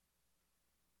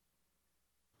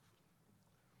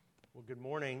Well, good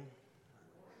morning.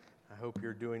 I hope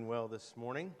you're doing well this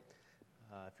morning.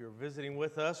 If you're visiting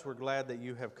with us, we're glad that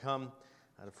you have come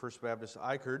to First Baptist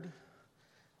Eichard.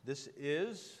 This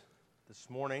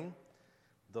morning,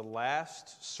 the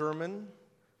last sermon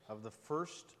of the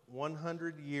first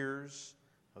 100 years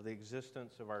of the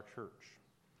existence of our church.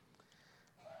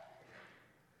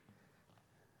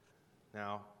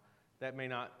 Now, that may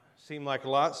not seem like a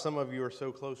lot. Some of you are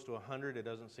so close to 100, it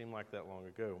doesn't seem like that long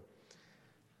ago.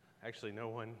 Actually, no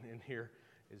one in here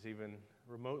is even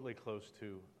remotely close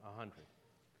to 100.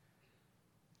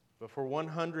 But for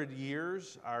 100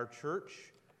 years, our church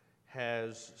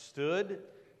has stood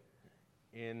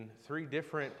in 3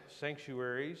 different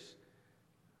sanctuaries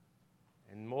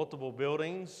in multiple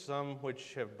buildings, some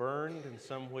which have burned and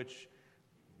some which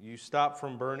you stopped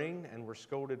from burning and were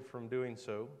scolded from doing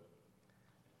so.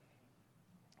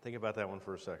 Think about that one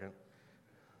for a second.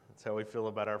 That's how we feel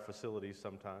about our facilities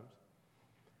sometimes.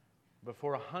 But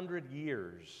for 100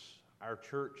 years, our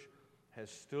church has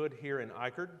stood here in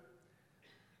Eichard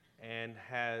and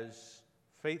has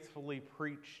faithfully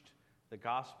preached the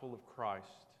gospel of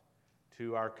Christ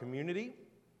to our community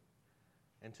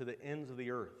and to the ends of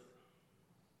the earth.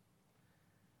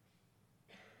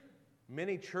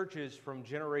 Many churches from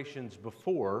generations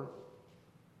before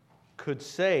could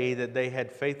say that they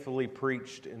had faithfully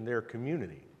preached in their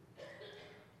community.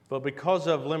 But because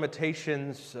of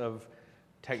limitations of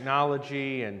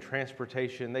technology and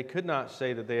transportation, they could not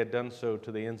say that they had done so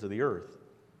to the ends of the earth.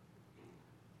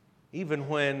 Even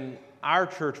when our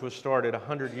church was started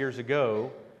 100 years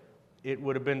ago, it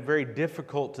would have been very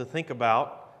difficult to think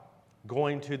about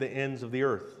going to the ends of the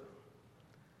earth.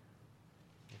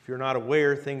 If you're not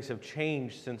aware, things have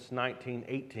changed since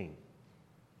 1918.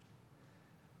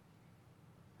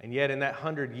 And yet in that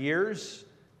 100 years,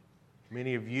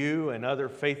 many of you and other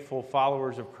faithful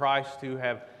followers of Christ who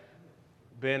have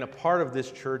been a part of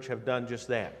this church have done just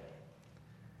that.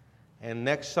 And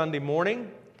next Sunday morning,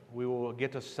 we will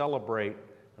get to celebrate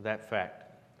that fact.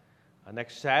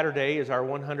 Next Saturday is our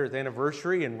 100th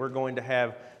anniversary, and we're going to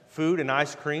have food and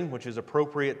ice cream, which is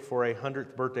appropriate for a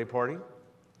 100th birthday party.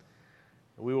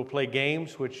 We will play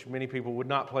games, which many people would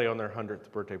not play on their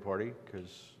 100th birthday party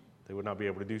because they would not be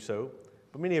able to do so.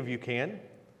 But many of you can. And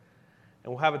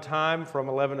we'll have a time from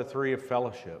 11 to 3 of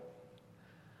fellowship.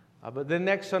 But then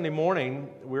next Sunday morning,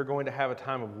 we're going to have a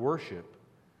time of worship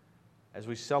as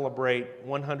we celebrate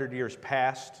 100 years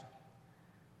past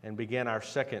and begin our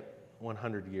second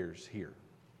 100 years here.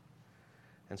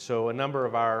 And so a number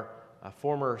of our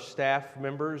former staff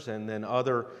members and then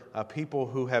other people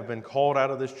who have been called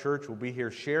out of this church will be here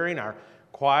sharing. Our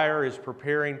choir is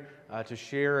preparing to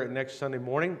share next Sunday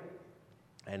morning.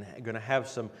 And going to have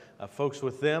some folks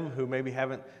with them who maybe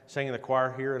haven't sang in the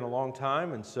choir here in a long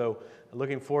time. And so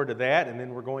looking forward to that. And then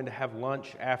we're going to have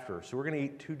lunch after. So we're going to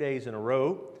eat 2 days in a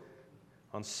row.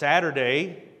 On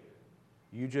Saturday,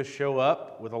 you just show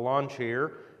up with a lawn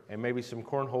chair and maybe some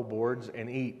cornhole boards and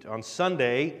eat. On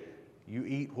Sunday, you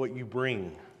eat what you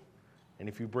bring. And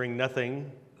if you bring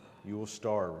nothing, you will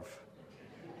starve.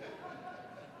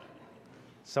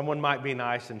 Someone might be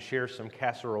nice and share some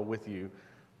casserole with you.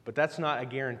 But that's not a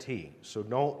guarantee, so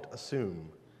don't assume.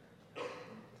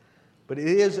 But it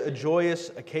is a joyous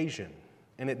occasion.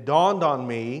 And it dawned on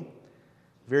me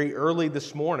very early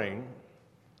this morning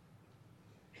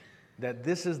that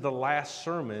this is the last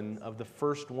sermon of the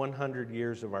first 100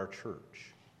 years of our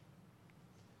church.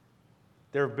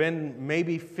 There have been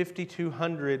maybe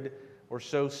 5,200 or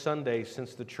so Sundays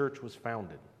since the church was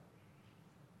founded.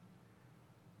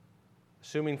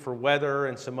 Assuming for weather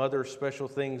and some other special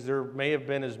things, there may have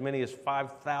been as many as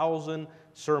 5,000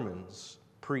 sermons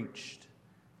preached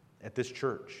at this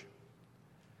church.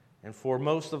 And for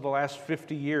most of the last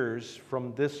 50 years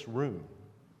from this room.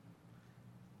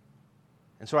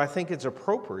 And so I think it's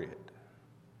appropriate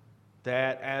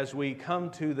that as we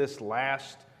come to this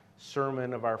last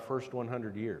sermon of our first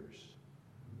 100 years,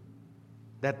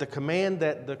 that the command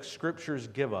that the Scriptures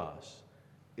give us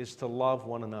is to love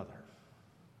one another.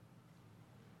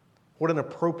 What an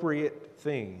appropriate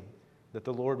thing that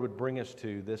the Lord would bring us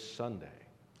to this Sunday.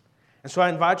 And so I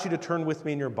invite you to turn with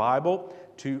me in your Bible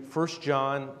to 1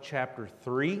 John chapter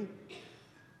 3.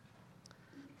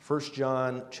 1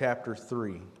 John chapter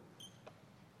 3.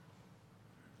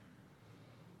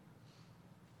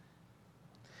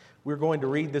 We're going to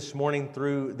read this morning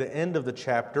through the end of the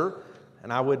chapter,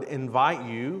 and I would invite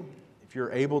you, if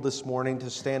you're able this morning, to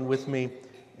stand with me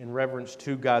in reverence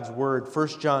to God's Word.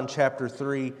 1 John chapter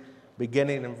 3,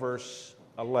 beginning in verse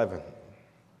 11.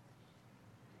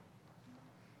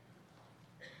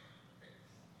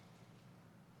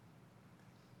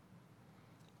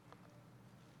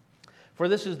 For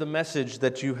this is the message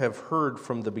that you have heard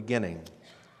from the beginning,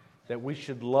 that we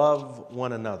should love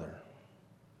one another.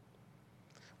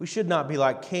 We should not be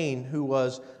like Cain, who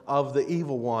was of the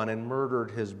evil one and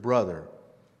murdered his brother.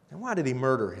 And why did he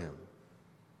murder him?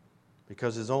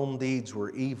 Because his own deeds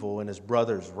were evil and his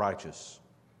brother's righteous.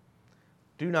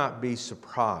 Do not be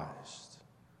surprised,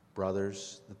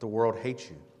 brothers, that the world hates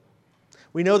you.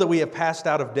 We know that we have passed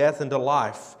out of death into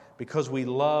life because we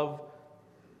love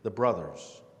the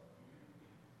brothers.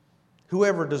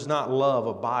 Whoever does not love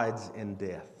abides in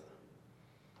death.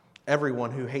 Everyone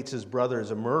who hates his brother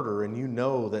is a murderer, and you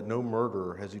know that no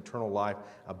murderer has eternal life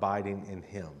abiding in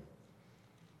him.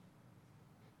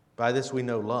 By this we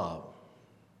know love,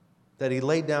 that he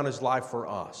laid down his life for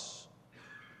us,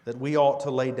 that we ought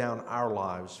to lay down our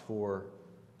lives for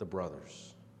the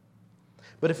brothers.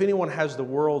 But if anyone has the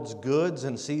world's goods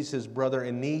and sees his brother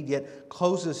in need, yet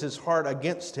closes his heart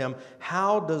against him,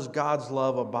 how does God's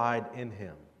love abide in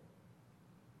him?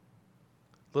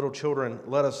 Little children,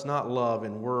 let us not love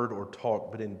in word or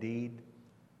talk, but in deed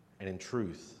and in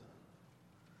truth.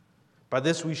 By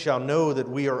this we shall know that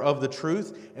we are of the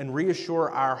truth and reassure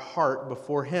our heart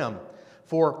before Him.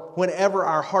 For whenever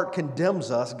our heart condemns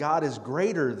us, God is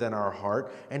greater than our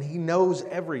heart, and He knows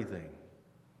everything.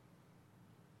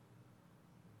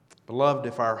 Beloved,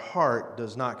 if our heart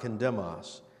does not condemn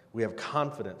us, we have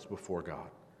confidence before God.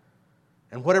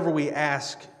 And whatever we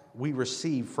ask, we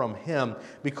receive from Him,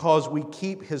 because we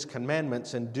keep His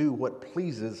commandments and do what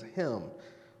pleases Him.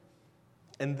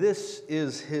 And this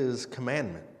is His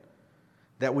commandment,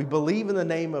 that we believe in the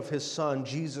name of His Son,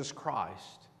 Jesus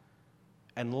Christ,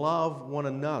 and love one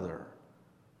another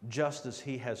just as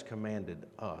He has commanded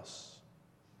us.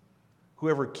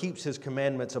 Whoever keeps His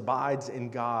commandments abides in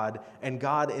God, and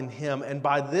God in him. And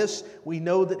by this we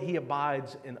know that He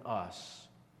abides in us,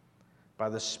 by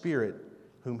the Spirit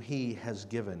whom He has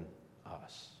given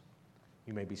us.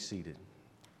 You may be seated.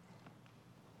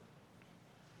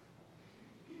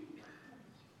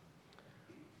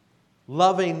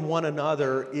 Loving one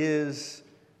another is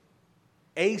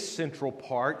a central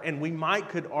part, and we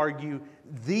could argue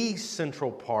the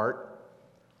central part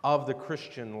of the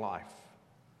Christian life.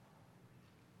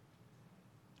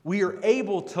 We are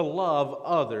able to love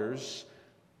others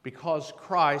because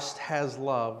Christ has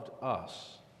loved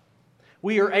us.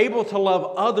 We are able to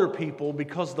love other people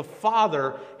because the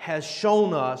Father has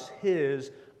shown us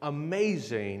His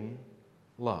amazing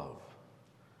love.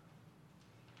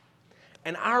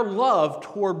 And our love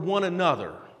toward one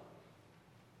another,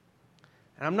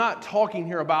 and I'm not talking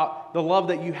here about the love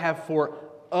that you have for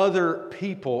other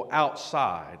people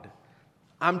outside.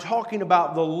 I'm talking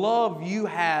about the love you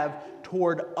have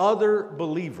toward other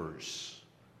believers.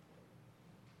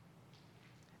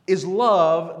 Is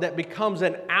love that becomes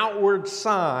an outward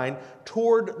sign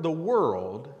toward the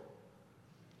world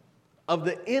of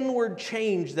the inward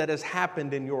change that has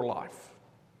happened in your life.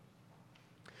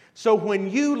 So when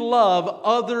you love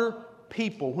other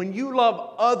people, when you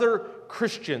love other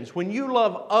Christians, when you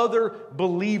love other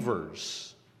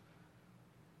believers,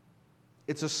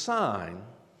 it's a sign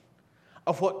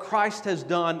of what Christ has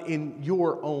done in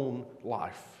your own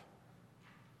life.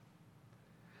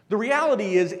 The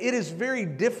reality is, it is very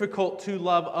difficult to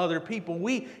love other people.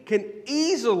 We can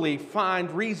easily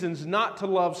find reasons not to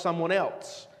love someone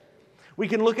else. We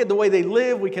can look at the way they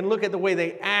live, we can look at the way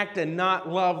they act and not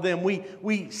love them.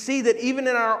 We see that even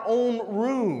in our own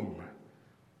room,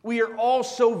 we are all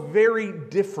so very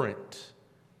different.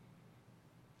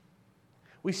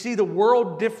 We see the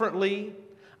world differently,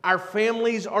 our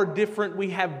families are different,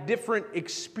 we have different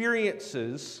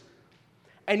experiences.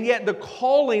 And yet the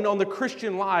calling on the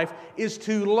Christian life is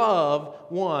to love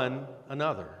one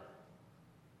another.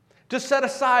 To set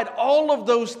aside all of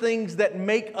those things that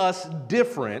make us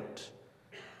different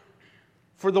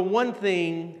for the one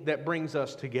thing that brings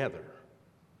us together.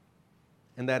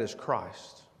 And that is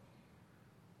Christ.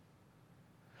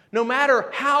 No matter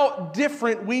how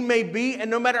different we may be, and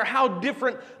no matter how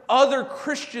different other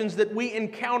Christians that we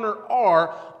encounter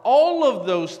are, all of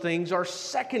those things are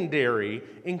secondary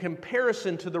in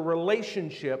comparison to the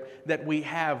relationship that we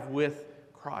have with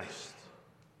Christ.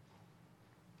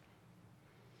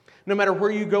 No matter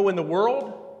where you go in the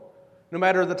world, no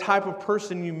matter the type of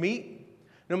person you meet,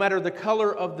 no matter the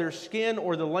color of their skin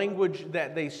or the language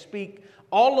that they speak,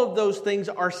 all of those things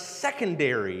are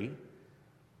secondary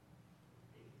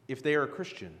if they are a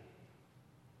Christian.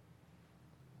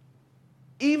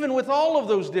 Even with all of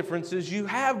those differences, you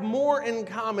have more in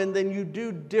common than you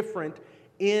do different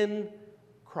in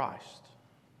Christ.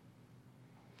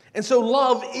 And so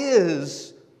love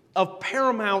is of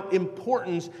paramount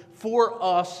importance for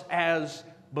us as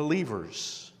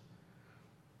believers.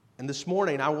 And this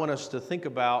morning, I want us to think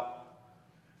about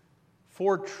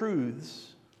 4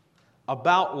 truths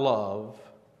about love,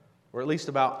 or at least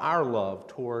about our love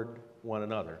toward one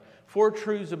another. 4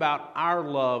 truths about our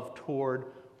love toward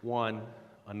one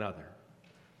another.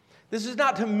 This is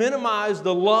not to minimize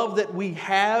the love that we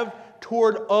have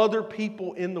toward other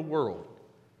people in the world.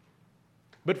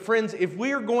 But friends, if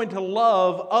we are going to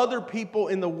love other people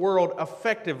in the world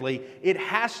effectively, it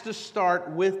has to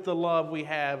start with the love we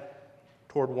have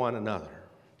toward one another.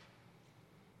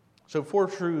 So 4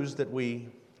 truths that we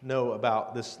know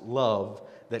about this love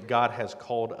that God has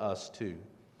called us to.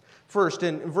 First,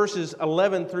 in verses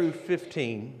 11 through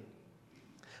 15,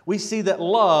 we see that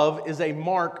love is a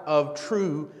mark of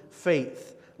true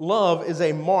faith. Love is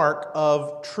a mark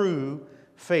of true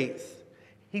faith.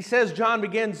 He says, John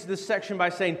begins this section by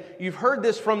saying, you've heard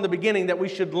this from the beginning that we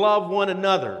should love one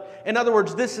another. In other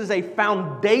words, this is a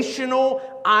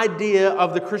foundational idea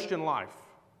of the Christian life.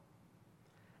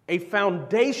 A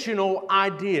foundational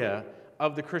idea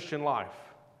of the Christian life.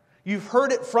 You've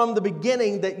heard it from the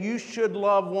beginning that you should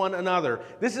love one another.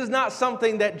 This is not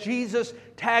something that Jesus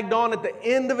tagged on at the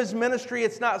end of his ministry.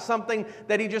 It's not something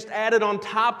that he just added on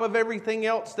top of everything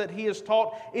else that he has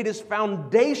taught. It is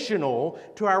foundational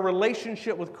to our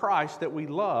relationship with Christ that we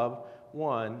love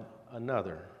one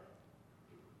another.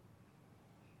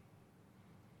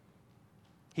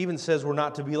 He even says we're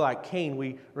not to be like Cain.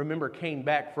 We remember Cain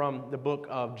back from the book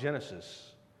of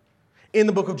Genesis. In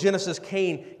the book of Genesis,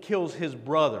 Cain kills his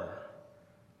brother.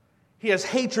 He has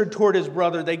hatred toward his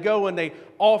brother. They go and they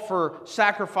offer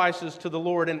sacrifices to the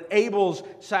Lord, and Abel's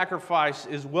sacrifice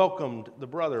is welcomed, the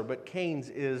brother, but Cain's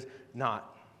is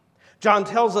not. John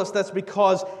tells us that's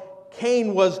because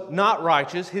Cain was not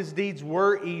righteous, his deeds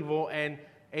were evil, and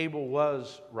Abel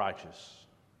was righteous.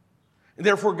 And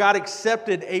therefore, God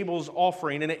accepted Abel's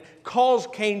offering, and it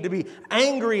caused Cain to be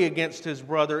angry against his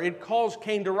brother. It caused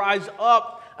Cain to rise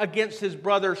up against his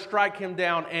brother, strike him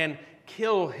down, and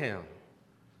kill him.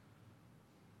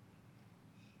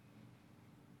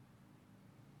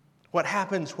 What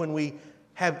happens when we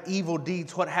have evil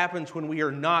deeds? What happens when we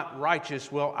are not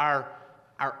righteous? Well, our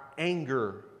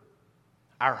anger,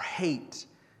 our hate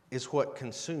is what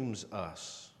consumes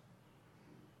us.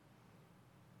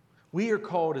 We are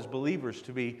called as believers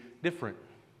to be different.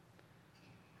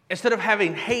 Instead of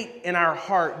having hate in our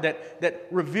heart that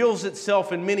reveals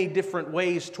itself in many different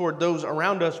ways toward those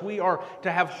around us, we are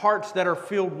to have hearts that are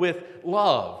filled with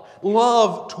love.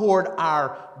 Love toward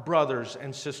our brothers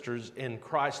and sisters in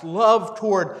Christ. Love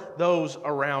toward those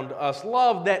around us.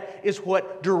 Love that is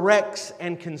what directs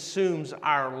and consumes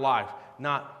our life,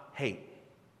 not hate.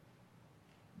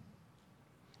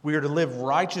 We are to live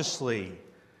righteously.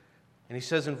 And he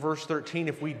says in verse 13,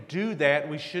 if we do that,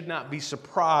 we should not be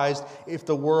surprised if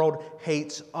the world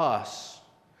hates us.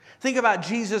 Think about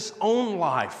Jesus' own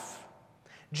life.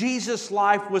 Jesus'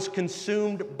 life was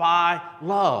consumed by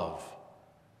love.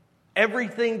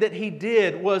 Everything that he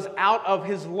did was out of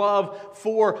his love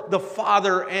for the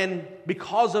Father and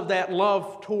because of that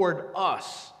love toward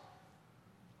us.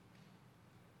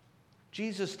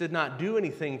 Jesus did not do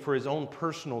anything for his own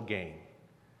personal gain.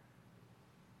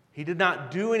 He did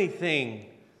not do anything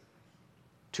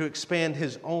to expand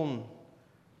his own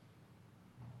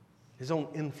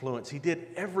influence. He did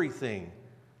everything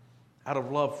out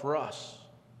of love for us.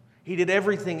 He did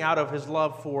everything out of his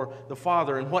love for the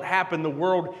Father. And what happened? The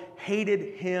world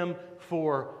hated him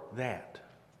for that.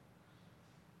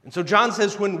 And so John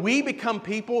says when we become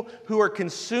people who are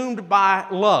consumed by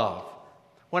love,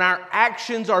 when our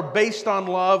actions are based on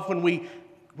love, when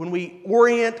we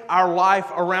orient our life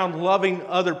around loving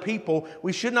other people,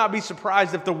 we should not be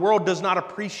surprised if the world does not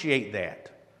appreciate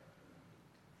that.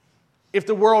 If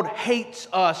the world hates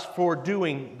us for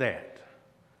doing that.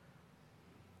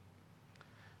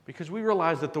 Because we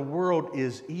realize that the world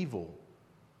is evil,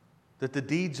 that the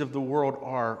deeds of the world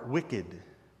are wicked.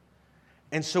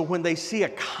 And so when they see a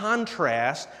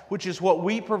contrast, which is what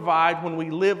we provide when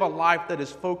we live a life that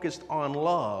is focused on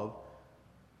love,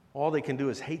 all they can do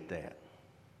is hate that.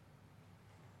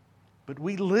 But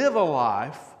we live a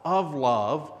life of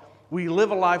love. We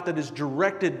live a life that is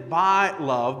directed by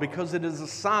love because it is a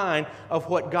sign of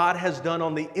what God has done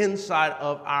on the inside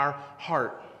of our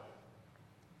heart.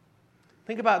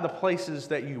 Think about the places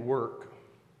that you work.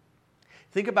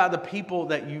 Think about the people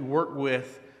that you work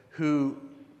with who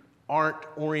aren't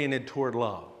oriented toward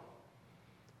love,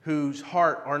 whose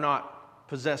heart are not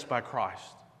possessed by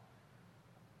Christ.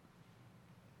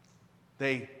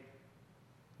 They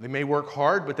may work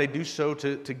hard, but they do so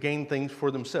to gain things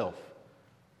for themselves.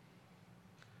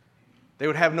 They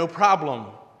would have no problem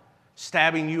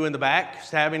stabbing you in the back,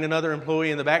 stabbing another employee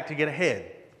in the back to get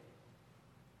ahead.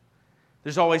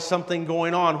 There's always something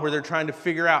going on where they're trying to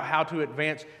figure out how to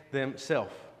advance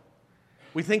themselves.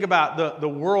 We think about the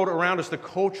world around us, the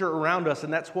culture around us,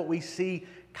 and that's what we see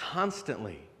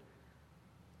constantly.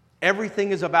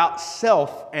 Everything is about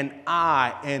self and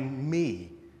I and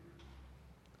me.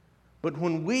 But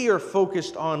when we are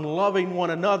focused on loving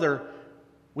one another,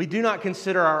 we do not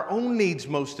consider our own needs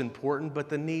most important, but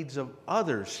the needs of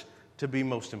others to be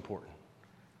most important.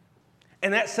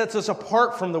 And that sets us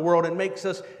apart from the world and makes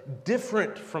us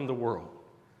different from the world.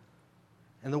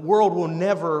 And the world will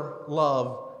never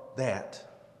love that.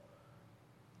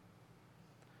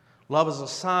 Love is a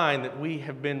sign that we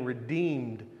have been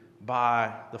redeemed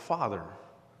by the Father.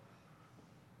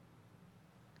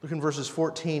 Look in verses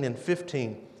 14 and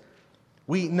 15.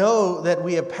 We know that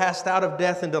we have passed out of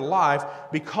death into life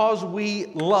because we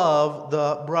love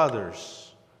the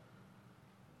brothers.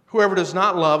 Whoever does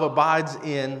not love abides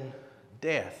in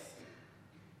death.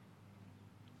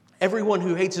 Everyone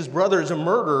who hates his brother is a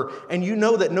murderer, and you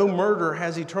know that no murderer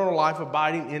has eternal life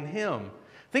abiding in him.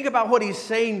 Think about what he's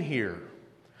saying here.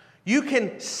 You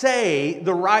can say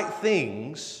the right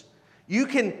things. You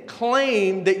can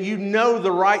claim that you know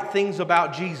the right things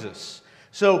about Jesus.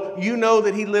 So you know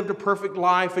that he lived a perfect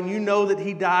life, and you know that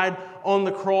he died on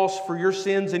the cross for your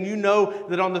sins, and you know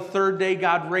that on the third day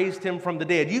God raised him from the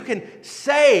dead. You can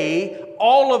say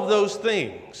all of those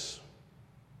things.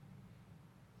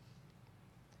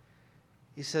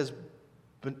 He says,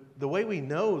 but the way we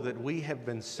know that we have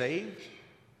been saved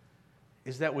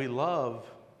is that we love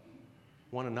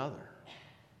one another.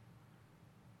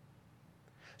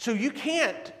 So you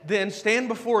can't then stand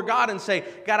before God and say,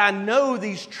 God, I know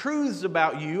these truths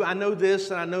about you. I know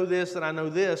this, and I know this, and I know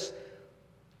this.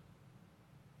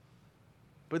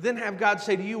 But then have God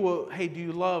say to you, well, hey, do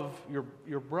you love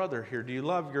your brother here? Do you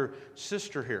love your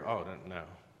sister here? Oh, no.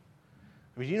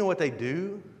 I mean, do you know what they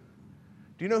do?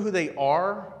 Do you know who they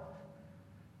are?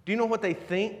 Do you know what they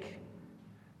think?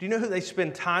 Do you know who they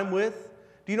spend time with?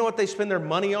 Do you know what they spend their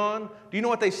money on? Do you know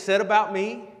what they said about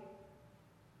me?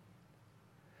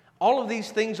 All of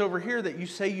these things over here that you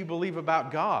say you believe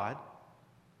about God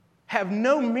have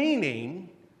no meaning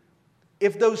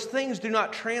if those things do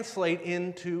not translate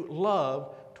into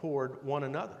love toward one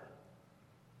another.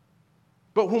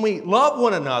 But when we love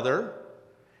one another,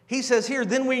 he says here,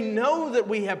 then we know that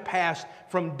we have passed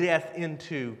from death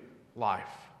into life.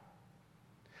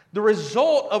 The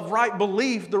result of right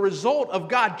belief, the result of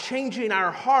God changing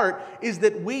our heart, is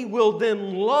that we will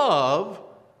then love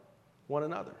one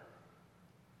another.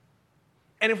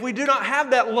 And if we do not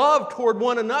have that love toward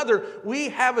one another, we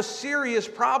have a serious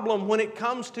problem when it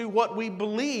comes to what we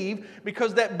believe,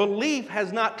 because that belief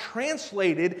has not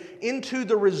translated into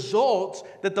the results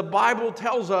that the Bible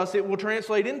tells us it will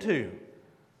translate into.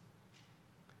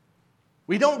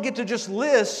 We don't get to just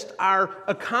list our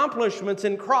accomplishments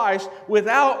in Christ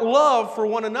without love for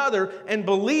one another and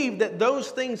believe that those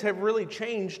things have really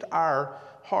changed our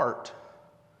heart.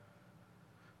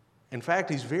 In fact,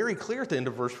 he's very clear at the end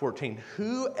of verse 14.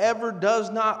 Whoever does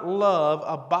not love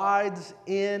abides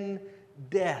in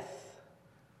death.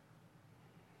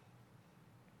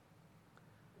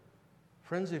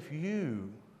 Friends, if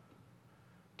you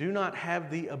do not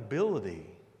have the ability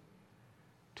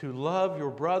to love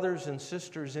your brothers and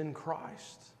sisters in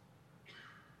Christ,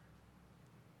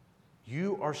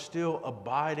 you are still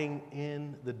abiding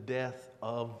in the death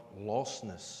of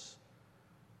lostness.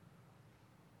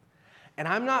 And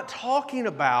I'm not talking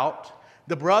about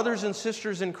the brothers and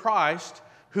sisters in Christ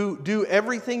who do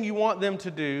everything you want them to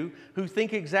do, who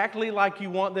think exactly like you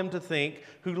want them to think,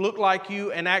 who look like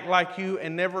you and act like you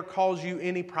and never cause you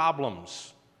any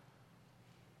problems.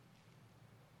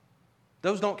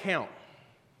 Those don't count.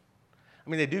 I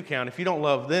mean, they do count. If you don't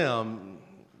love them,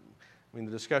 I mean,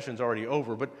 the discussion's already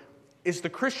over. But it's the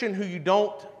Christian who you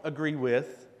don't agree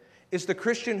with. It's the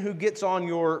Christian who gets on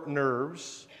your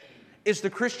nerves. It's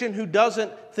the Christian who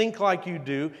doesn't think like you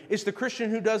do. It's the Christian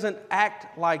who doesn't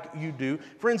act like you do.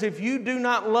 Friends, if you do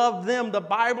not love them, the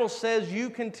Bible says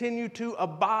you continue to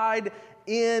abide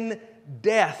in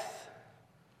death.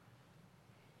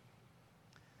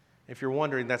 If you're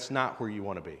wondering, that's not where you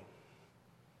want to be.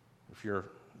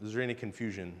 Is there any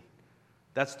confusion?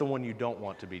 That's the one you don't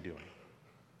want to be doing.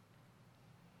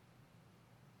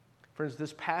 Friends,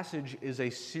 this passage is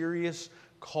a serious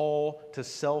call to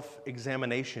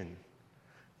self-examination.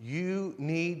 You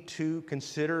need to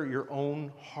consider your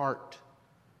own heart.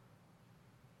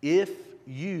 If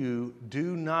you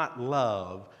do not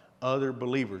love other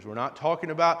believers, we're not talking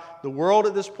about the world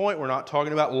at this point, we're not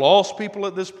talking about lost people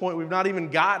at this point, we've not even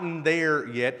gotten there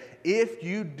yet. If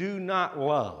you do not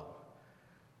love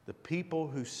the people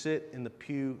who sit in the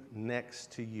pew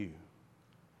next to you,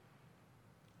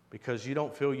 because you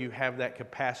don't feel you have that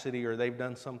capacity, or they've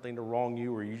done something to wrong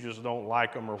you, or you just don't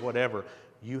like them or whatever,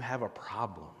 you have a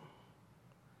problem.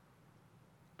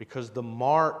 Because the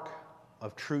mark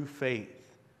of true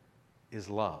faith is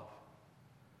love.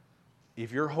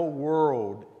 If your whole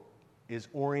world is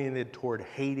oriented toward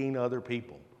hating other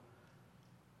people,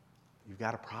 you've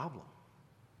got a problem.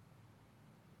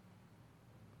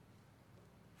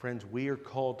 Friends, we are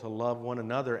called to love one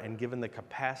another and given the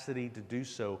capacity to do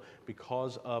so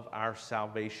because of our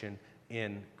salvation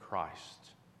in Christ.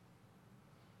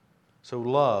 So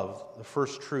love, the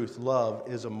first truth, love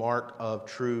is a mark of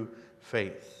true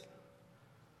faith.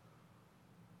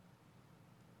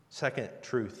 Second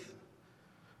truth,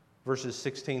 verses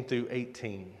 16 through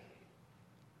 18.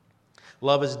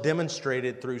 Love is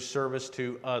demonstrated through service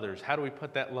to others. How do we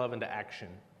put that love into action?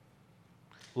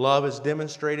 Love is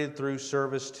demonstrated through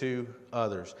service to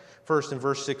others. First, in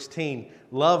verse 16,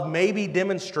 love may be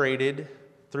demonstrated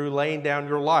through laying down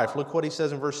your life. Look what he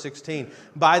says in verse 16.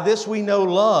 By this we know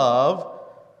love,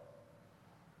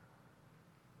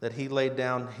 that he laid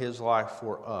down his life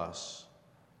for us.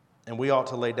 And we ought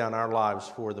to lay down our lives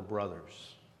for the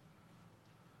brothers.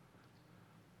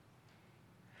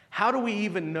 How do we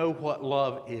even know what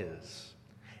love is?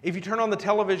 If you turn on the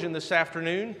television this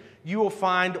afternoon, you will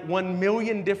find 1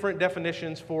 million different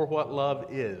definitions for what love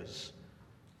is.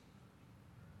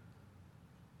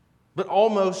 But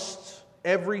almost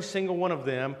every single one of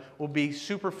them will be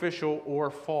superficial or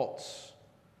false.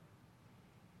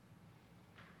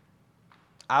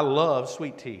 I love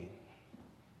sweet tea.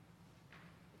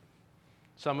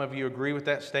 Some of you agree with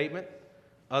that statement.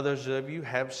 Others of you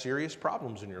have serious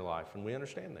problems in your life, and we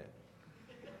understand that.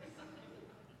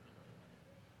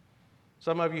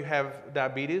 Some of you have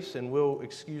diabetes, and we'll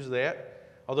excuse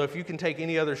that. Although if you can take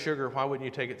any other sugar, why wouldn't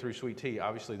you take it through sweet tea?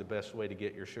 Obviously the best way to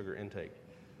get your sugar intake.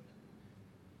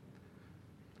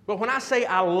 But when I say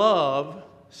I love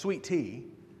sweet tea,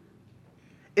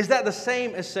 is that the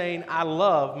same as saying I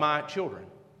love my children?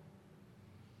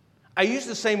 I use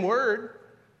the same word,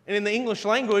 and in the English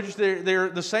language, they're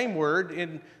the same word.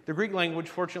 In the Greek language,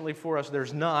 fortunately for us,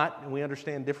 there's not, and we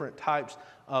understand different types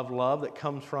of love that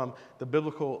comes from the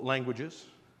biblical languages.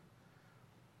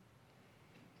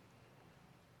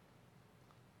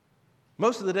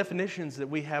 Most of the definitions that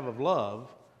we have of love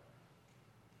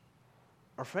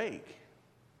are fake.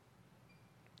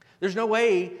 There's no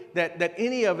way that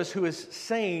any of us who is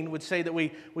sane would say that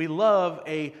we love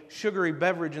a sugary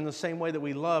beverage in the same way that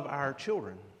we love our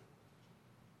children.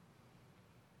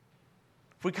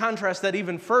 If we contrast that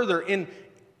even further,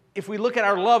 if we look at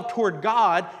our love toward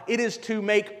God, it is to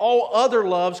make all other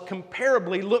loves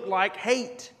comparably look like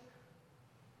hate.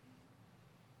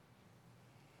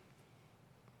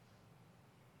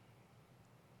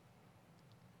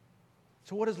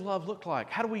 So what does love look like?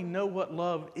 How do we know what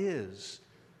love is?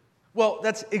 Well,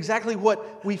 that's exactly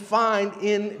what we find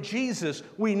in Jesus.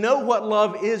 We know what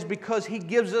love is because He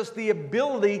gives us the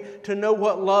ability to know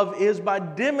what love is by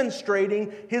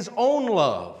demonstrating His own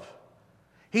love.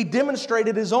 He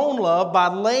demonstrated His own love by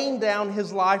laying down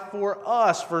His life for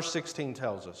us, verse 16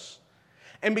 tells us.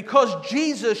 And because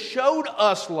Jesus showed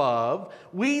us love,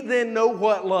 we then know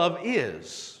what love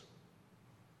is.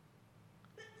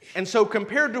 And so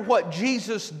compared to what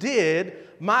Jesus did,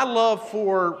 my love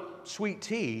for sweet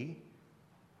tea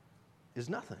is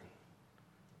nothing.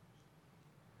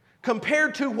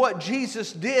 Compared to what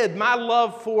Jesus did, my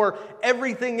love for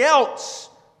everything else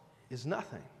is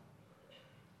nothing.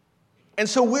 And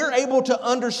so we're able to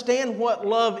understand what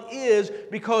love is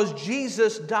because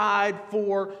Jesus died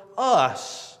for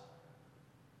us.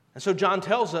 And so John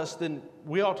tells us then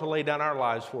we ought to lay down our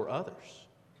lives for others.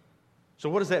 So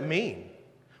what does that mean?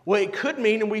 Well, it could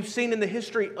mean, and we've seen in the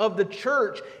history of the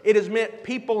church, it has meant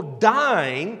people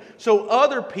dying so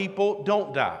other people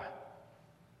don't die.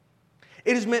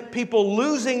 It has meant people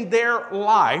losing their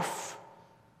life,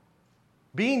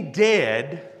 being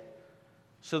dead,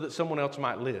 so that someone else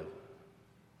might live.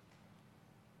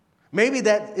 Maybe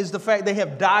that is the fact they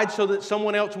have died so that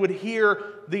someone else would hear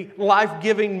the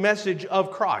life-giving message of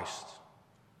Christ.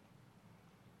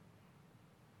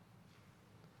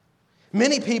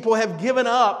 Many people have given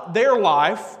up their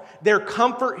life, their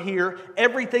comfort here,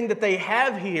 everything that they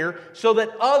have here, so that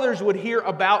others would hear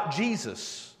about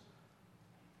Jesus.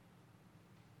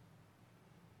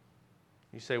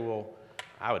 You say, well,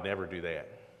 I would never do that.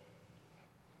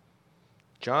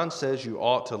 John says you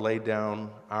ought to lay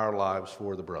down our lives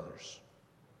for the brothers.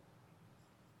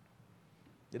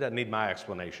 It doesn't need my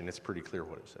explanation. It's pretty clear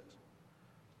what it says.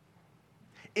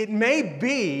 It may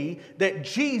be that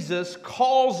Jesus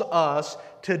calls us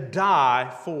to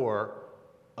die for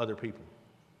other people.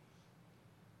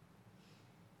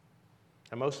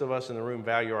 And most of us in the room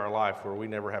value our life where we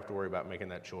never have to worry about making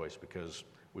that choice because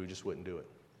we just wouldn't do it.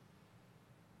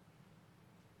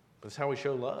 But it's how we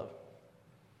show love.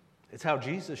 It's how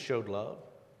Jesus showed love.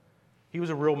 He was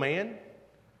a real man.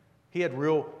 He had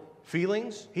real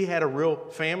feelings. He had a real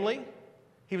family.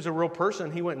 He was a real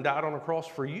person. He went and died on a cross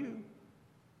for you.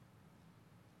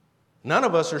 None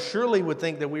of us surely would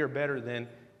think that we are better than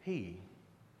He.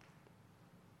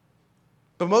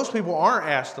 But most people aren't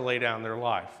asked to lay down their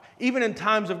life. Even in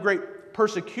times of great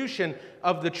persecution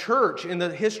of the church, in the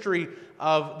history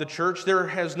of the church, there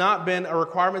has not been a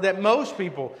requirement that most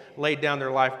people laid down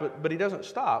their life. But He doesn't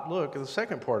stop. Look at the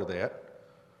second part of that.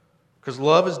 Because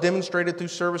love is demonstrated through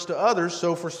service to others.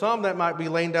 So for some, that might be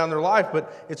laying down their life.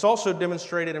 But it's also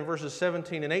demonstrated in verses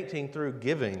 17 and 18 through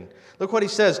giving. Look what he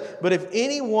says. But if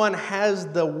anyone has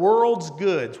the world's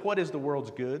goods. What is the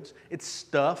world's goods? It's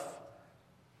stuff.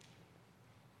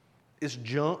 It's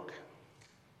junk.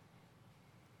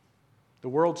 The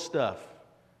world's stuff.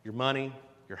 Your money,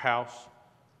 your house,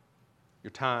 your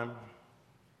time,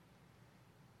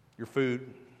 your food.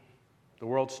 The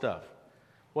world's stuff.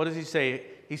 What does he say?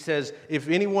 He says, if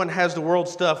anyone has the world's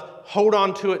stuff, hold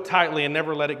on to it tightly and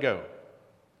never let it go.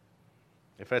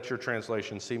 If that's your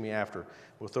translation, see me after.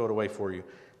 We'll throw it away for you.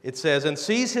 It says, and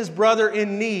sees his brother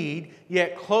in need,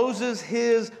 yet closes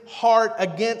his heart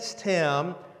against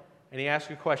him. And he asks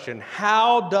a question,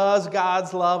 how does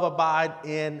God's love abide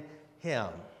in him?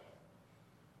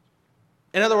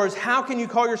 In other words, how can you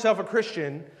call yourself a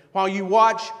Christian while you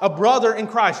watch a brother in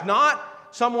Christ? Not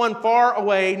someone far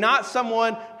away, not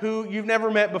someone who you've never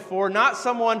met before, not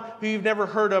someone who you've never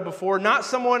heard of before, not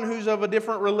someone who's of a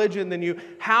different religion than you.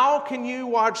 How can you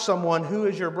watch someone who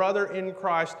is your brother in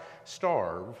Christ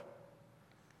starve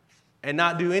and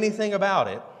not do anything about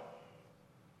it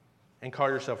and call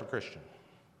yourself a Christian?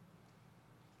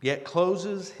 Yet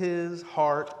closes his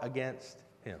heart against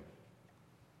him.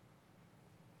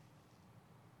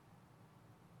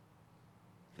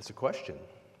 It's a question.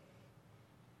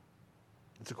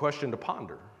 It's a question to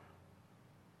ponder.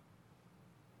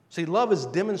 See, love is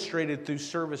demonstrated through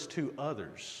service to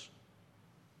others.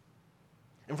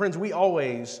 And friends, we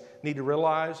always need to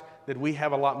realize that we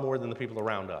have a lot more than the people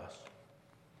around us.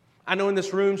 I know in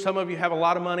this room, some of you have a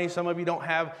lot of money, some of you don't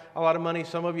have a lot of money,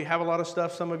 some of you have a lot of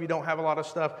stuff, some of you don't have a lot of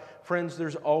stuff. Friends,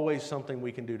 there's always something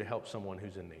we can do to help someone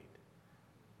who's in need.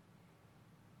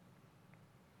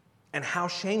 And how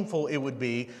shameful it would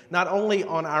be, not only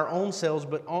on our own selves,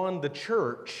 but on the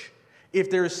church, if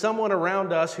there is someone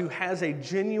around us who has a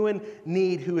genuine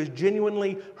need, who is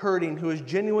genuinely hurting, who is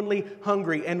genuinely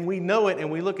hungry, and we know it,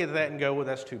 and we look at that and go, well,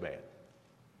 that's too bad.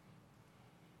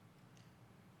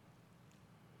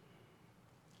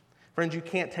 Friends, you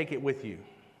can't take it with you.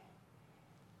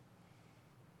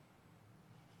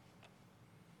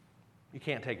 You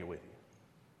can't take it with you.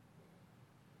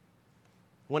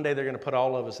 One day they're going to put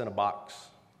all of us in a box.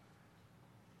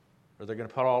 Or they're going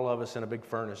to put all of us in a big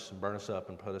furnace and burn us up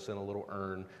and put us in a little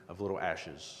urn of little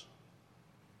ashes.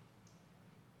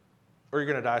 Or you're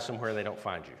going to die somewhere and they don't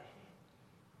find you.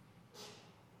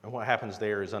 And what happens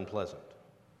there is unpleasant.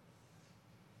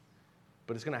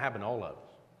 But it's going to happen to all of us.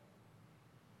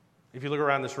 If you look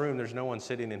around this room, there's no one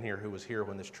sitting in here who was here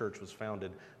when this church was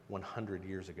founded 100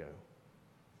 years ago.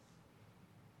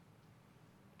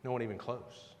 No one even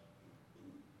close.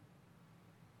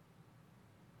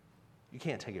 You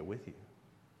can't take it with you.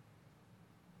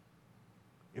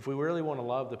 If we really want to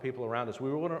love the people around us, we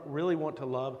really want to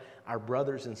love our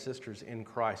brothers and sisters in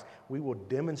Christ, we will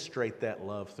demonstrate that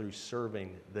love through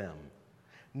serving them.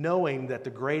 Knowing that the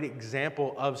great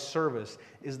example of service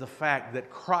is the fact that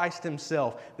Christ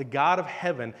Himself, the God of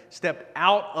heaven, stepped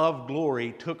out of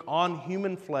glory, took on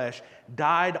human flesh,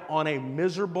 died on a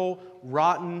miserable,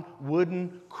 rotten,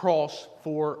 wooden cross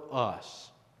for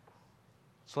us.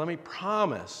 So let me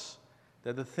promise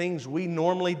that the things we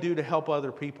normally do to help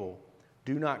other people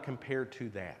do not compare to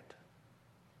that.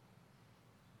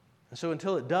 And so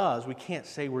until it does, we can't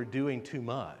say we're doing too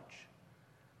much,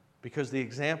 because the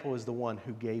example is the one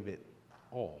who gave it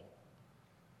all.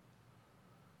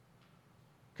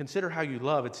 Consider how you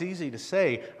love. It's easy to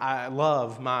say, I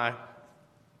love my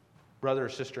brother or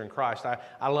sister in Christ.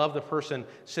 I love the person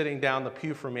sitting down the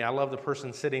pew from me. I love the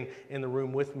person sitting in the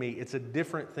room with me. It's a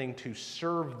different thing to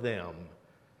serve them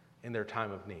in their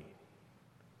time of need.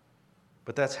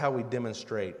 But that's how we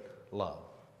demonstrate love.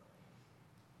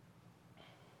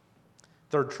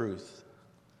 Third truth.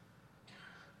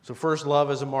 So first, love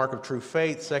is a mark of true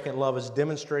faith. Second, love is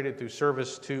demonstrated through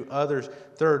service to others.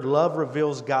 Third, love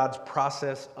reveals God's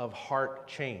process of heart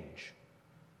change.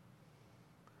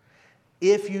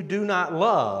 If you do not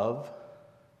love,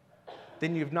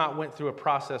 then you've not went through a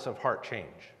process of heart change,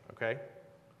 okay?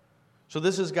 So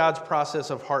this is God's process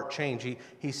of heart change.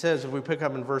 He says, if we pick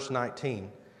up in verse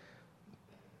 19,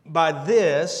 by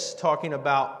this, talking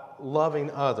about loving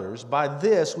others, by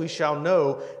this we shall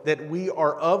know that we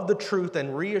are of the truth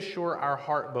and reassure our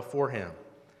heart before Him.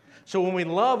 So when we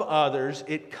love others,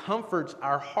 it comforts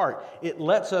our heart. It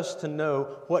lets us to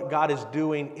know what God is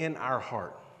doing in our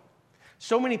heart.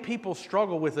 So many people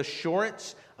struggle with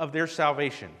assurance of their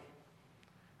salvation.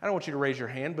 I don't want you to raise your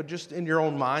hand, but just in your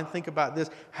own mind, think about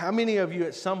this. How many of you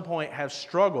at some point have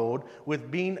struggled with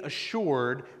being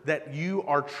assured that you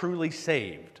are truly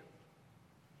saved?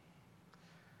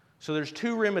 So there's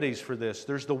two remedies for this.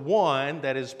 There's the one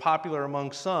that is popular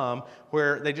among some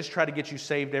where they just try to get you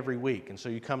saved every week. And so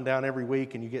you come down every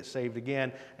week and you get saved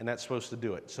again, and that's supposed to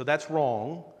do it. So that's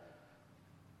wrong.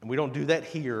 And we don't do that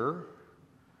here.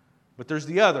 But there's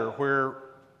the other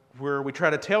where we try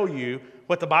to tell you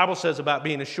what the Bible says about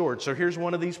being assured. So here's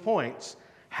one of these points.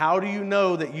 How do you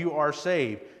know that you are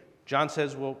saved? John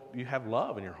says, well, you have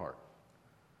love in your heart.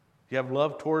 You have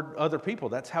love toward other people.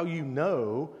 That's how you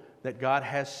know that God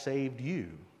has saved you.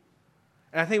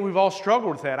 And I think we've all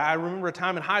struggled with that. I remember a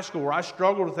time in high school where I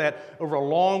struggled with that over a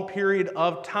long period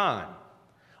of time.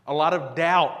 A lot of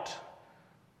doubt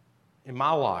in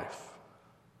my life.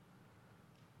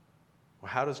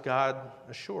 Well, how does God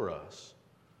assure us?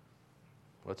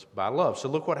 Well, it's by love. So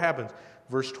look what happens.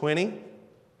 Verse 20,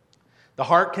 the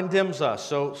heart condemns us.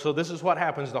 So this is what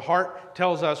happens. The heart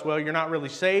tells us, well, you're not really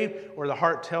saved, or the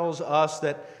heart tells us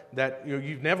that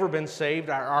you've never been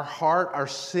saved. Our heart, our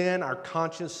sin, our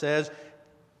conscience says,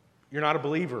 you're not a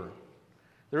believer.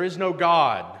 There is no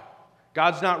God.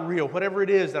 God's not real. Whatever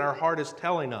it is that our heart is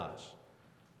telling us.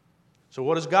 So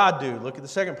what does God do? Look at the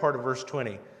second part of verse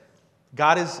 20.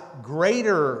 God is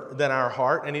greater than our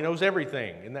heart, and He knows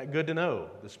everything. Isn't that good to know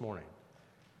this morning?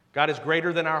 God is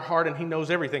greater than our heart, and He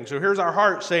knows everything. So here's our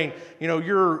heart saying,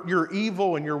 you're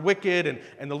evil and you're wicked,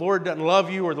 and the Lord doesn't love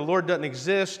you, or the Lord doesn't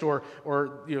exist, or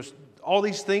all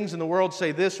these things in the world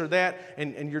say this or that,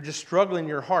 and you're just struggling in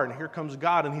your heart. And here comes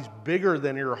God, and He's bigger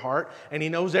than your heart, and He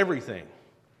knows everything.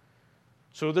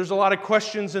 So there's a lot of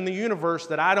questions in the universe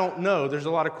that I don't know. There's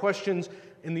a lot of questions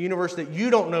in the universe that you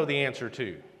don't know the answer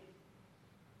to.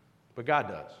 But God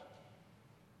does.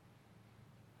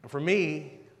 And for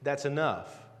me, that's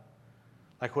enough.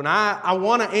 Like when I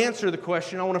want to answer the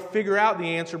question, I want to figure out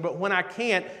the answer, but when I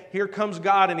can't, here comes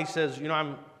God and He says,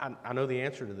 I know the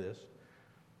answer to this.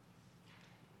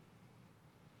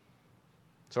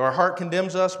 So our heart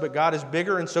condemns us, but God is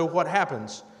bigger, and so what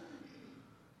happens?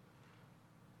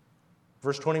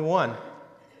 Verse 21.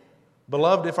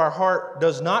 Beloved, if our heart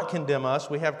does not condemn us,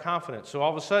 we have confidence. So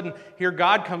all of a sudden, here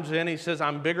God comes in. He says,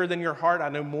 I'm bigger than your heart. I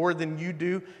know more than you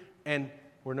do. And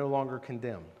we're no longer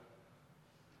condemned.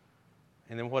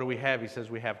 And then what do we have? He says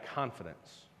we have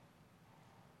confidence.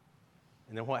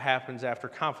 And then what happens after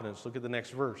confidence? Look at the next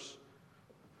verse.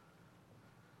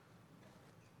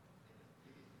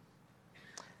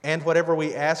 And whatever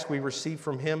we ask, we receive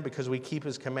from Him because we keep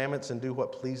His commandments and do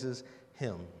what pleases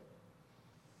Him.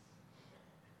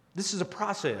 This is a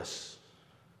process.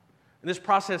 And this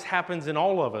process happens in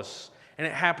all of us. And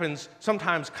it happens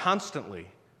sometimes constantly.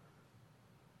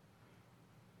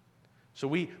 So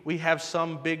we have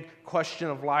some big question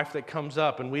of life that comes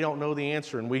up and we don't know the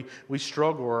answer and we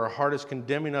struggle, or our heart is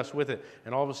condemning us with it.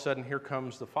 And all of a sudden here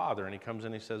comes the Father, and He comes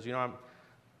in and He says,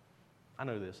 I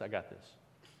know this, I got this.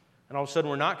 And all of a sudden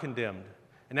we're not condemned.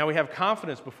 And now we have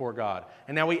confidence before God.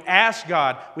 And now we ask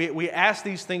God, we ask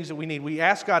these things that we need. We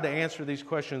ask God to answer these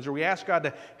questions, or we ask God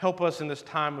to help us in this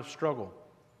time of struggle.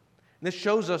 And this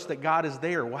shows us that God is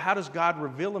there. Well, how does God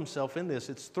reveal Himself in this?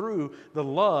 It's through the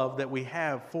love that we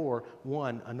have for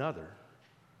one another.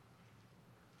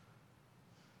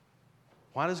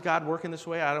 Why does God work in this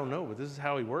way? I don't know, but this is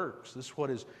how He works. This is what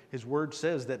His Word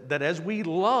says, that as we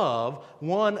love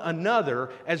one another,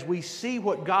 as we see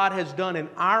what God has done in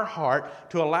our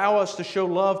heart to allow us to show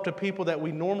love to people that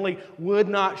we normally would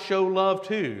not show love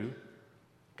to,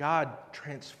 God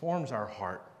transforms our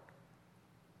heart.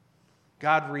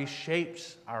 God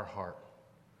reshapes our heart.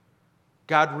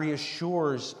 God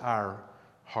reassures our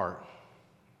heart.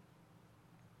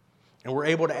 And we're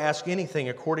able to ask anything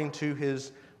according to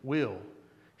His will.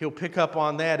 He'll pick up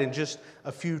on that in just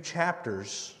a few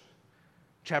chapters.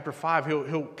 Chapter 5,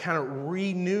 he'll kind of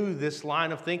renew this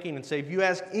line of thinking and say, if you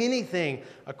ask anything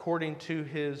according to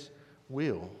His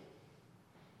will.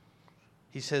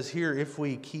 He says here, if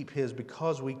we keep His,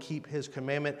 because we keep His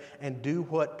commandment and do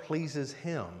what pleases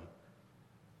Him.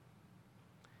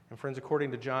 And friends,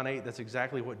 according to John 8, that's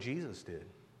exactly what Jesus did.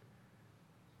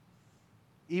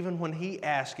 Even when he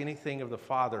asked anything of the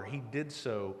Father, he did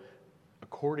so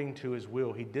according to his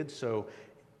will. He did so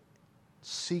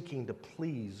seeking to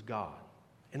please God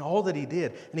in all that he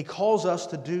did. And he calls us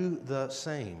to do the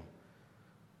same.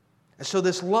 And so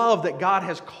this love that God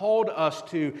has called us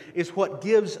to is what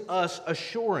gives us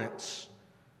assurance.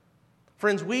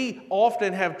 Friends, we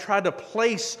often have tried to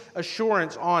place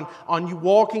assurance on you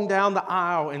walking down the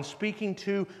aisle and speaking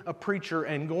to a preacher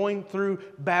and going through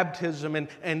baptism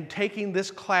and taking this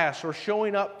class or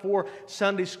showing up for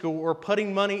Sunday school or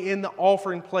putting money in the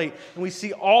offering plate. And we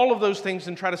see all of those things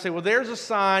and try to say, well, there's a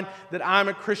sign that I'm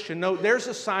a Christian. No, there's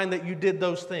a sign that you did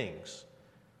those things.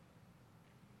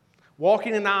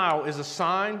 Walking an aisle is a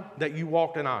sign that you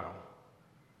walked an aisle.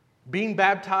 Being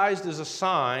baptized is a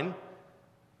sign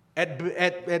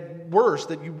at worst,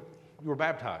 that you were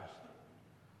baptized.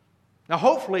 Now,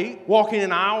 hopefully, walking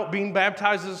an aisle, being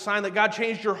baptized is a sign that God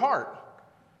changed your heart.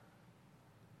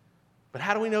 But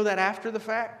how do we know that after the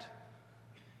fact?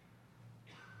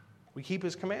 We keep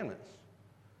His commandments,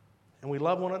 and we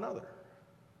love one another.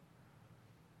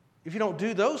 If you don't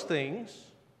do those things,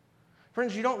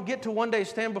 friends, you don't get to one day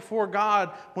stand before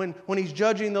God when He's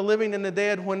judging the living and the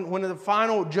dead, when the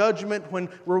final judgment, when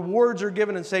rewards are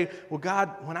given and say, well, God,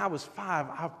 when I was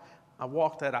 5, I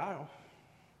walked that aisle.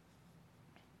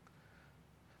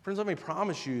 Friends, let me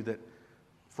promise you that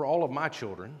for all of my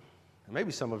children, and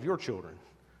maybe some of your children,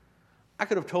 I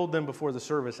could have told them before the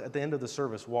service, at the end of the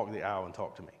service, walk the aisle and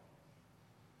talk to me.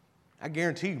 I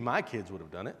guarantee you my kids would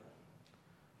have done it.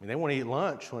 I mean, they want to eat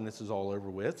lunch when this is all over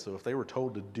with, so if they were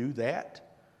told to do that,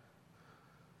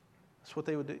 that's what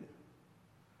they would do.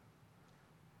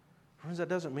 Friends, that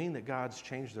doesn't mean that God's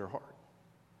changed their heart.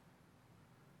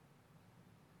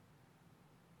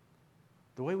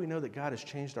 The way we know that God has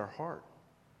changed our heart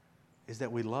is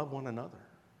that we love one another.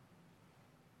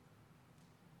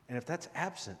 And if that's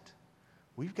absent,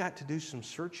 we've got to do some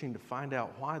searching to find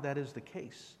out why that is the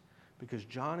case. Because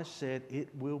John has said it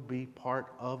will be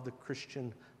part of the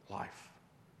Christian life.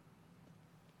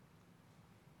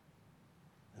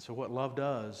 And so what love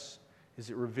does is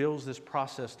it reveals this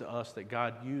process to us that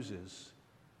God uses,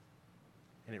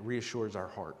 and it reassures our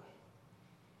heart.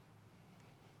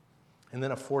 And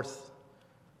then a fourth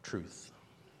truth.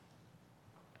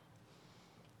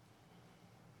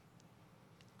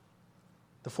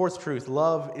 The fourth truth,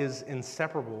 love is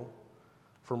inseparable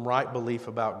from right belief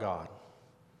about God.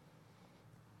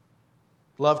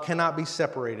 Love cannot be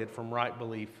separated from right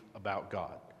belief about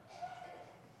God.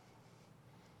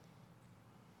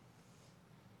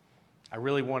 I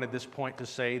really wanted this point to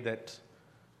say that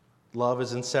love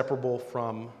is inseparable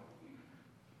from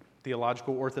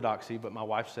theological orthodoxy, but my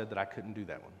wife said that I couldn't do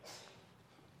that one,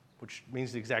 which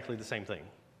means exactly the same thing.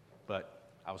 But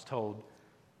I was told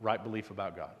right belief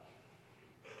about God.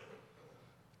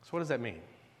 So what does that mean?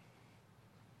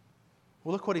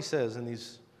 Well, look what he says in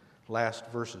these last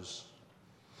verses.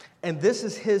 And this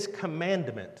is his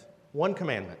commandment, one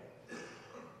commandment,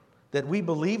 that we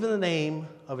believe in the name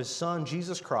of his Son,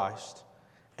 Jesus Christ,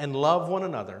 and love one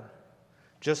another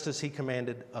just as he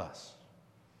commanded us.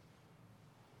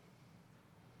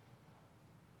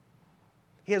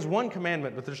 He has one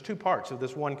commandment, but there's two parts of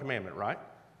this one commandment, right?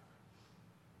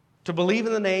 To believe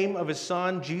in the name of his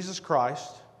Son, Jesus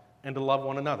Christ, and to love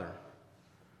one another.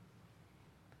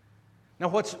 Now,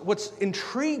 what's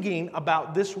intriguing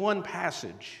about this one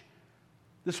passage,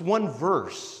 this one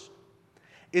verse,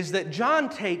 is that John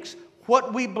takes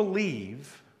what we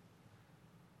believe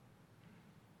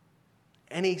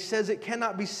and he says it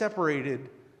cannot be separated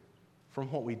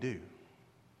from what we do.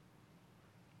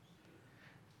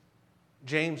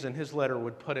 James in his letter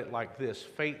would put it like this: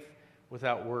 faith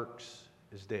without works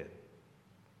is dead.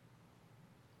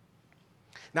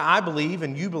 Now, I believe,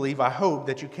 and you believe, I hope,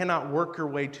 that you cannot work your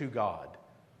way to God.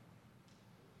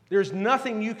 There's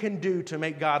nothing you can do to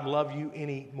make God love you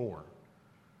anymore.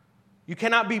 You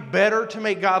cannot be better to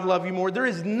make God love you more. There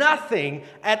is nothing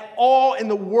at all in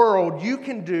the world you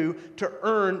can do to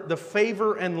earn the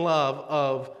favor and love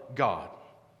of God.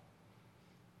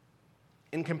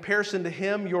 In comparison to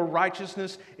Him, your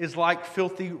righteousness is like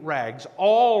filthy rags.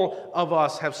 All of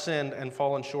us have sinned and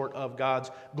fallen short of God's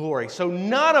glory. So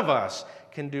none of us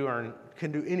can do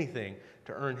anything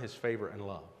to earn His favor and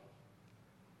love.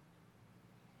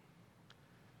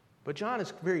 But John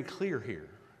is very clear here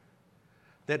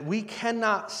that we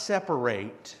cannot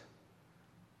separate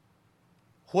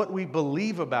what we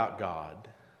believe about God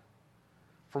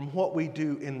from what we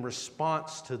do in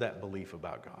response to that belief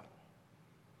about God.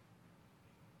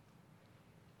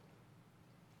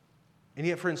 And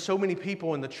yet, friends, so many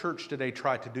people in the church today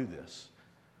try to do this.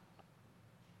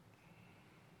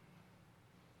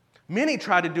 Many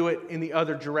try to do it in the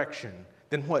other direction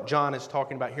than what John is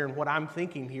talking about here, and what I'm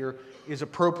thinking here is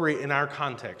appropriate in our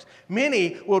context.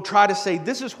 Many will try to say,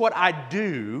 this is what I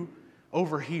do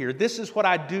over here. This is what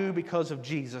I do because of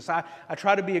Jesus. I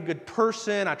try to be a good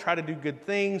person. I try to do good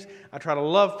things. I try to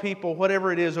love people,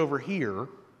 whatever it is over here.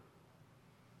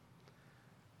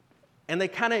 And they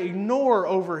kind of ignore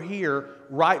over here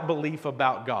right belief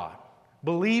about God.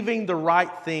 Believing the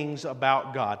right things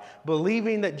about God.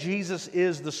 Believing that Jesus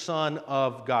is the Son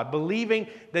of God. Believing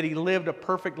that He lived a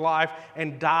perfect life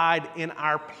and died in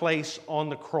our place on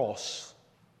the cross.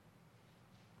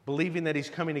 Believing that He's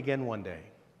coming again one day.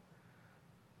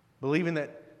 Believing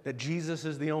that Jesus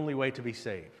is the only way to be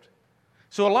saved.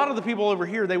 So a lot of the people over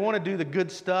here, they want to do the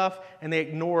good stuff and they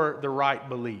ignore the right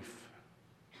belief.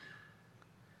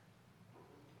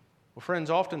 Well,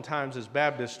 friends, oftentimes as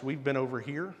Baptists, we've been over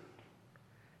here,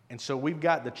 and so we've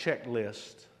got the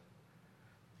checklist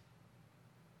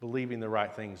believing the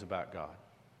right things about God.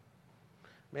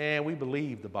 Man, we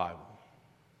believe the Bible.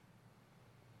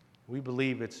 We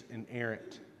believe it's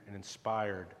inerrant and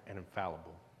inspired and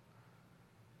infallible.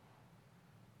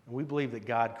 And we believe that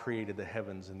God created the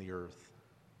heavens and the earth.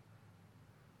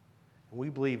 And we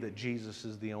believe that Jesus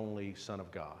is the only Son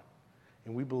of God.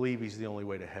 And we believe He's the only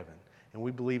way to heaven. And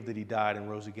we believe that He died and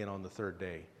rose again on the third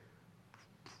day.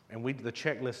 And the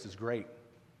checklist is great.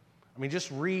 I mean, just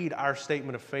read our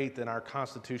statement of faith and our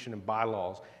Constitution and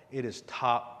bylaws. It is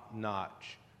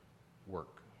top-notch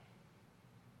work.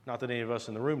 Not that any of us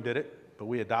in the room did it, but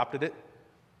we adopted it,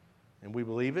 and we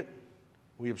believe it.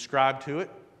 We subscribe to it.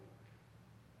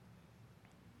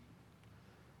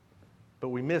 But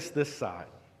we miss this side.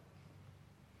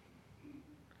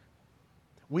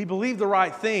 We believe the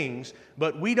right things,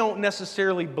 but we don't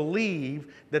necessarily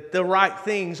believe that the right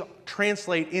things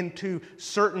translate into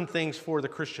certain things for the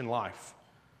Christian life.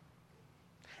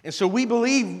 And so we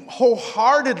believe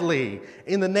wholeheartedly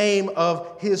in the name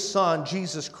of His Son,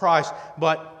 Jesus Christ,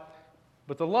 but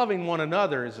the loving one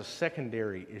another is a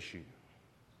secondary issue.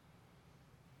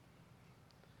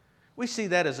 We see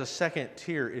that as a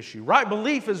second-tier issue. Right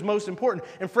belief is most important.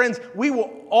 And friends, we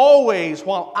will always,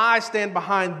 while I stand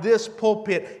behind this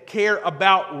pulpit, care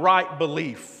about right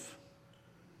belief.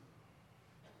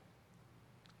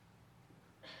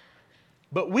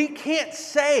 But we can't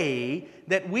say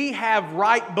that we have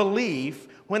right belief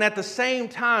when at the same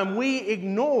time we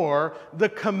ignore the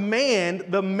command,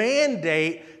 the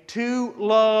mandate to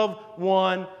love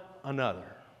one another.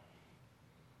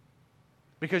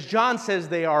 Because John says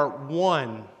they are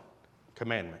one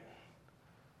commandment.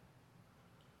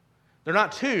 They're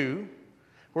not two,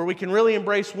 where we can really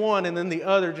embrace one and then the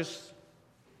other just...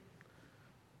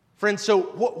 Friends, so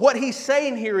what he's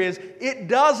saying here is, it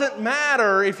doesn't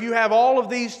matter if you have all of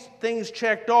these things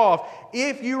checked off.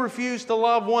 If you refuse to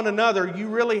love one another, you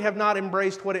really have not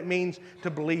embraced what it means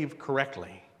to believe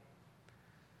correctly.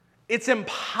 It's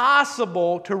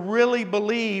impossible to really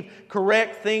believe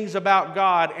correct things about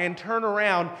God and turn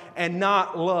around and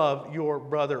not love your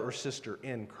brother or sister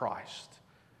in Christ.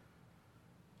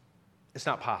 It's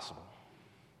not possible.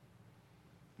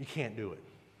 You can't do it.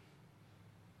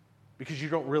 Because you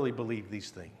don't really believe these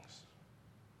things.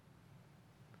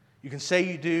 You can say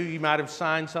you do, you might have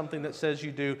signed something that says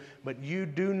you do, but you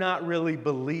do not really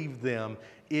believe them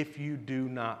if you do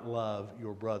not love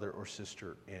your brother or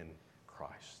sister in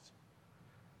Christ.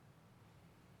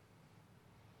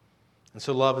 And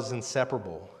so love is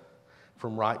inseparable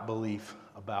from right belief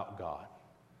about God.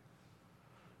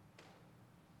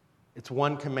 It's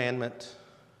one commandment.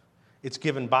 It's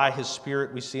given by His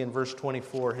Spirit. We see in verse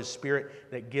 24, His Spirit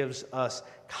that gives us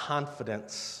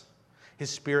confidence. His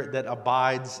Spirit that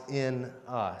abides in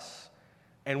us.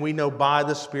 And we know by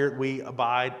the Spirit we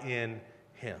abide in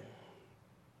Him.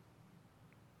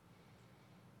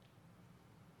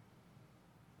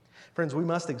 Friends, we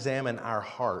must examine our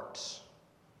hearts.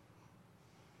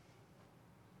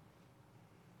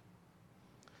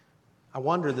 I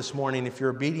wonder this morning if your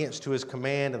obedience to His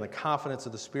command and the confidence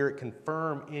of the Spirit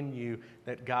confirm in you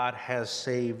that God has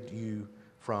saved you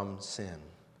from sin.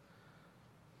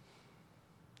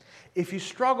 If you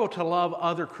struggle to love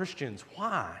other Christians,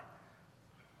 why?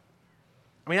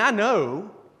 I mean, I know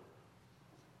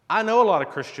a lot of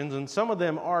Christians, and some of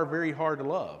them are very hard to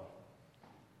love.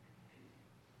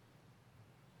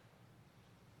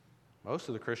 Most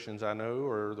of the Christians I know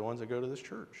are the ones that go to this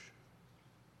church.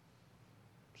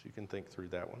 So you can think through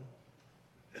that one.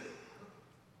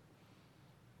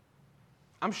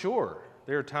 I'm sure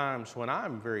there are times when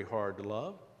I'm very hard to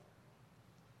love.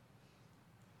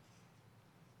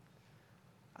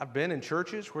 I've been in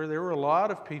churches where there were a lot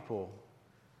of people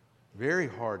very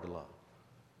hard to love.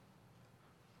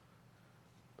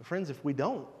 But friends, if we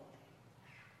don't,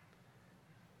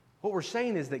 what we're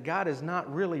saying is that God has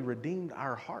not really redeemed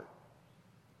our heart.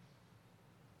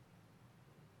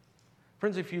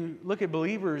 Friends, if you look at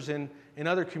believers in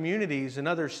other communities, in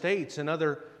other states, in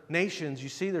other nations, you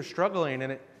see they're struggling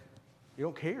and you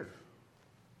don't care.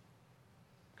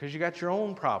 Because you got your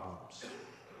own problems,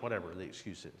 whatever the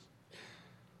excuse is.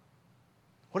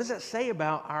 What does that say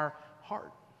about our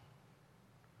heart?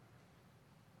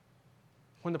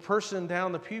 When the person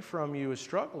down the pew from you is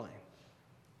struggling,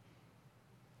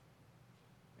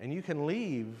 and you can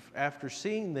leave after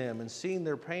seeing them and seeing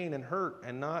their pain and hurt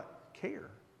and not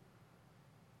care.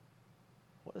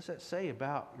 What does that say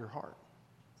about your heart?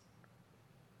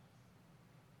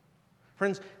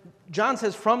 Friends, John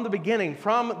says from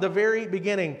the very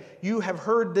beginning, you have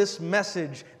heard this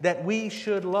message that we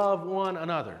should love one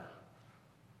another.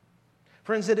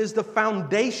 Friends, it is the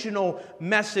foundational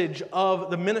message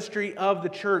of the ministry of the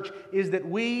church, is that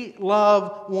we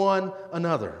love one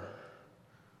another.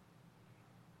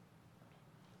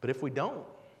 But if we don't,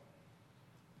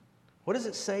 what does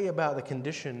it say about the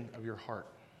condition of your heart?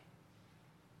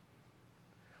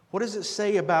 What does it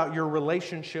say about your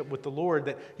relationship with the Lord,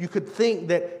 that you could think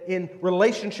that in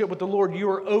relationship with the Lord you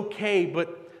are okay,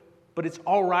 but it's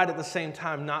all right at the same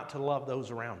time not to love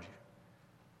those around you?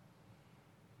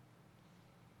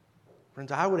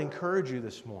 Friends, I would encourage you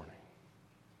this morning.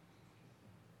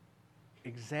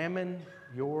 Examine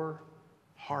your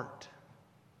heart.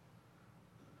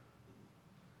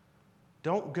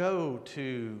 Don't go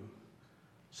to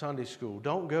Sunday school.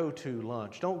 Don't go to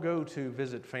lunch. Don't go to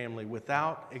visit family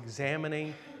without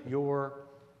examining your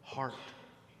heart.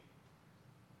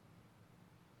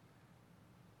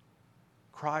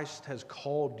 Christ has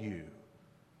called you.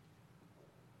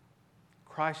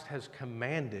 Christ has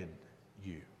commanded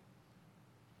you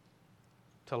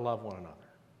to love one another.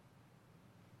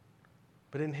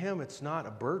 But in Him, it's not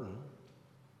a burden.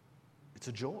 It's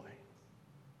a joy.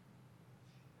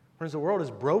 Friends, the world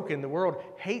is broken. The world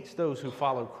hates those who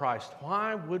follow Christ.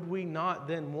 Why would we not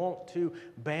then want to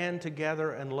band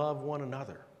together and love one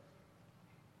another?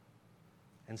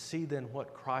 And see then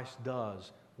what Christ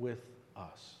does with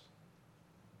us.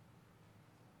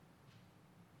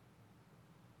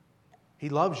 He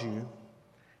loves you.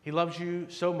 He loves you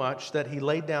so much that He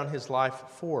laid down His life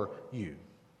for you.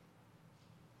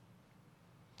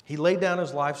 He laid down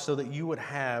His life so that you would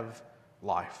have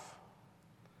life.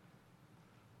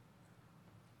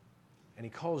 And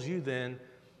He calls you then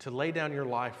to lay down your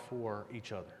life for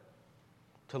each other,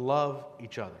 to love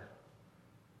each other,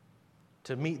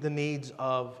 to meet the needs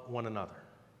of one another,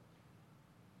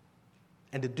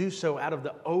 and to do so out of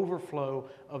the overflow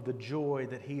of the joy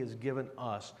that He has given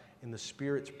us in the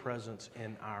Spirit's presence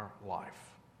in our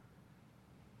life.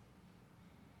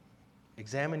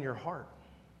 Examine your heart.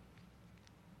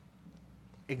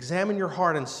 Examine your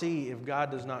heart and see if God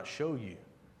does not show you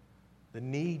the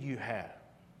need you have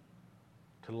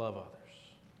to love others.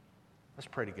 Let's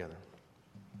pray together.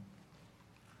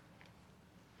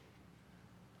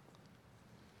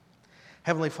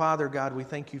 Heavenly Father, God, we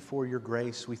thank you for your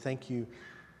grace. We thank you,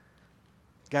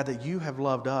 God, that you have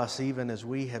loved us even as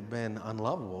we have been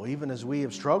unlovable. Even as we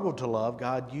have struggled to love,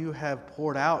 God, you have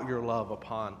poured out your love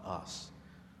upon us.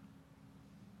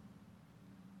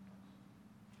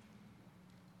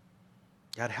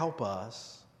 God, help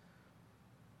us.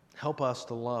 Help us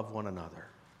to love one another.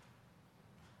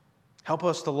 Help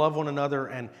us to love one another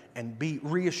and be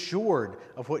reassured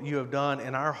of what you have done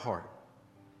in our heart.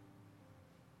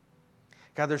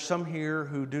 God, there's some here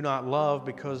who do not love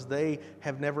because they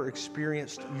have never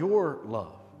experienced your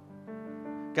love.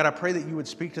 God, I pray that you would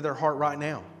speak to their heart right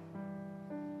now.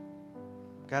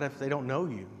 God, if they don't know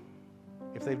you,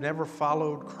 if they've never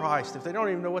followed Christ, if they don't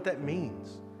even know what that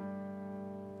means,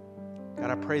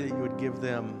 God, I pray that you would give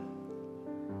them,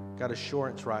 God,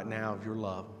 assurance right now of your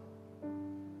love.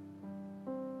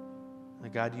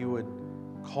 That, God, you would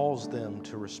cause them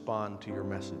to respond to your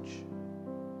message.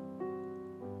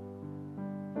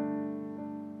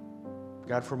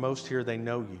 God, for most here, they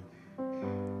know you.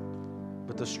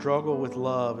 But the struggle with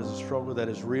love is a struggle that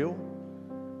is real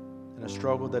and a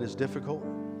struggle that is difficult.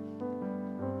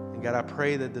 And God, I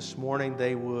pray that this morning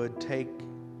they would take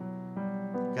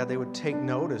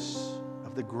notice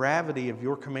of the gravity of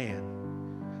your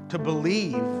command to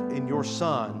believe in your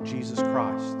Son, Jesus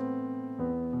Christ,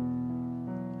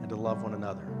 and to love one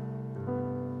another.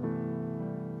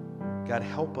 God,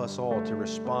 help us all to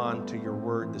respond to your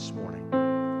word this morning.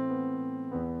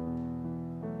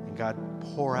 And God,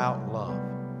 pour out love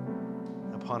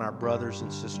upon our brothers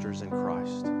and sisters in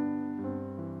Christ.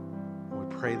 And we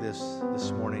pray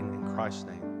this morning in Christ's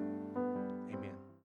name.